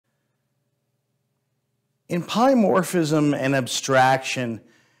In polymorphism and abstraction,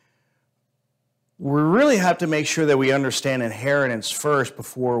 we really have to make sure that we understand inheritance first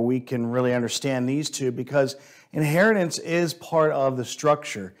before we can really understand these two, because inheritance is part of the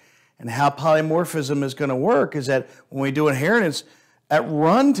structure. And how polymorphism is going to work is that when we do inheritance, at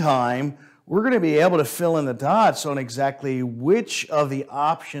runtime, we're going to be able to fill in the dots on exactly which of the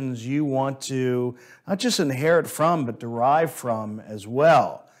options you want to not just inherit from, but derive from as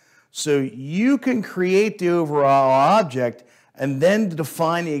well. So you can create the overall object and then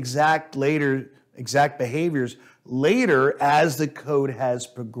define the exact behaviors later as the code has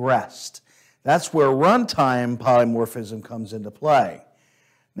progressed. That's where runtime polymorphism comes into play.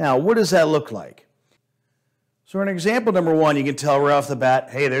 Now, what does that look like? So in example number one, you can tell right off the bat,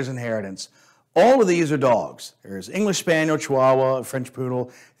 hey, there's inheritance. All of these are dogs. There's English Spaniel, Chihuahua, French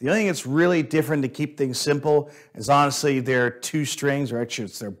Poodle. The only thing that's really different to keep things simple is honestly there are two strings, or actually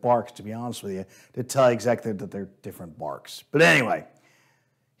it's their barks, to be honest with you, to tell you exactly that they're different barks. But anyway,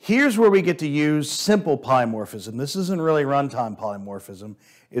 here's where we get to use simple polymorphism. This isn't really runtime polymorphism.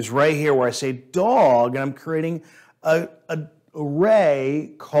 It's right here where I say dog, and I'm creating an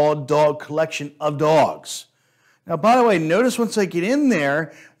array called dog collection of dogs. Now, by the way, notice once I get in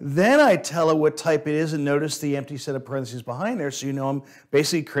there, then I tell it what type it is, and notice the empty set of parentheses behind there, so you know I'm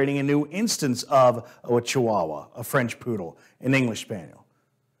basically creating a new instance of a Chihuahua, a French Poodle, an English Spaniel.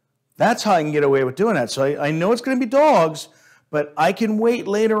 That's how I can get away with doing that. So I know it's going to be dogs, but I can wait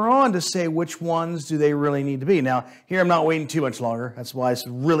later on to say which ones do they really need to be. Now, here I'm not waiting too much longer. That's why this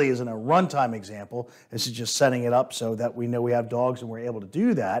really isn't a runtime example. This is just setting it up so that we know we have dogs and we're able to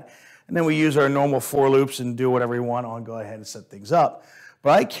do that. And then we use our normal for loops and do whatever we want on, go ahead and set things up.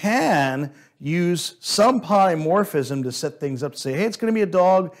 But I can use some polymorphism to set things up to say, hey, it's going to be a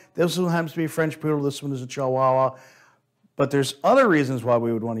dog. This one happens to be a French Poodle. This one is a Chihuahua. But there's other reasons why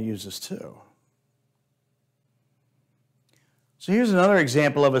we would want to use this too. So here's another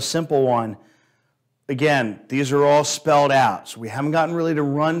example of a simple one. Again, these are all spelled out. So we haven't gotten really to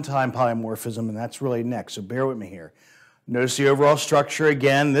runtime polymorphism, and that's really next. So bear with me here. Notice the overall structure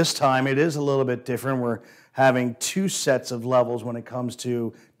again. This time it is a little bit different. We're having two sets of levels when it comes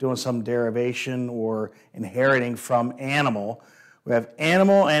to doing some derivation or inheriting from animal. We have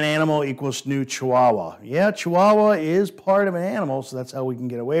animal and animal equals new Chihuahua. Yeah, Chihuahua is part of an animal, so that's how we can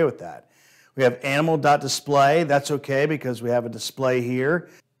get away with that. We have animal.display. That's okay because we have a display here.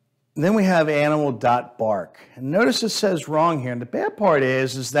 And then we have animal.bark. And notice it says wrong here. And the bad part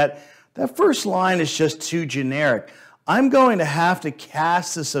is that that first line is just too generic. I'm going to have to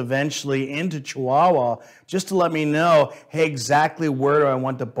cast this eventually into Chihuahua just to let me know, hey, exactly where do I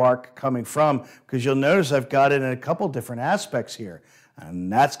want the bark coming from? Because you'll notice I've got it in a couple different aspects here.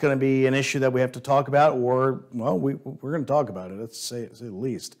 And that's going to be an issue that we have to talk about, or, well, we're going to talk about it, let's say the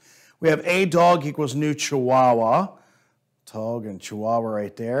least. We have a dog equals new Chihuahua. Dog and Chihuahua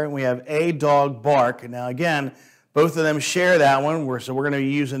right there. And we have a dog bark. And now, again, both of them share that one, so we're going to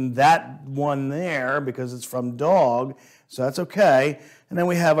be using that one there because it's from dog, so that's okay. And then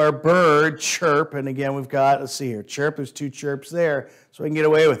we have our bird, chirp, and again we've got, let's see here, chirp, there's two chirps there, so we can get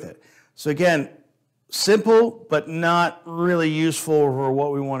away with it. So again, simple, but not really useful for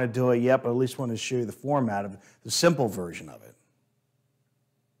what we want to do it yet, but at least want to show you the format of the simple version of it.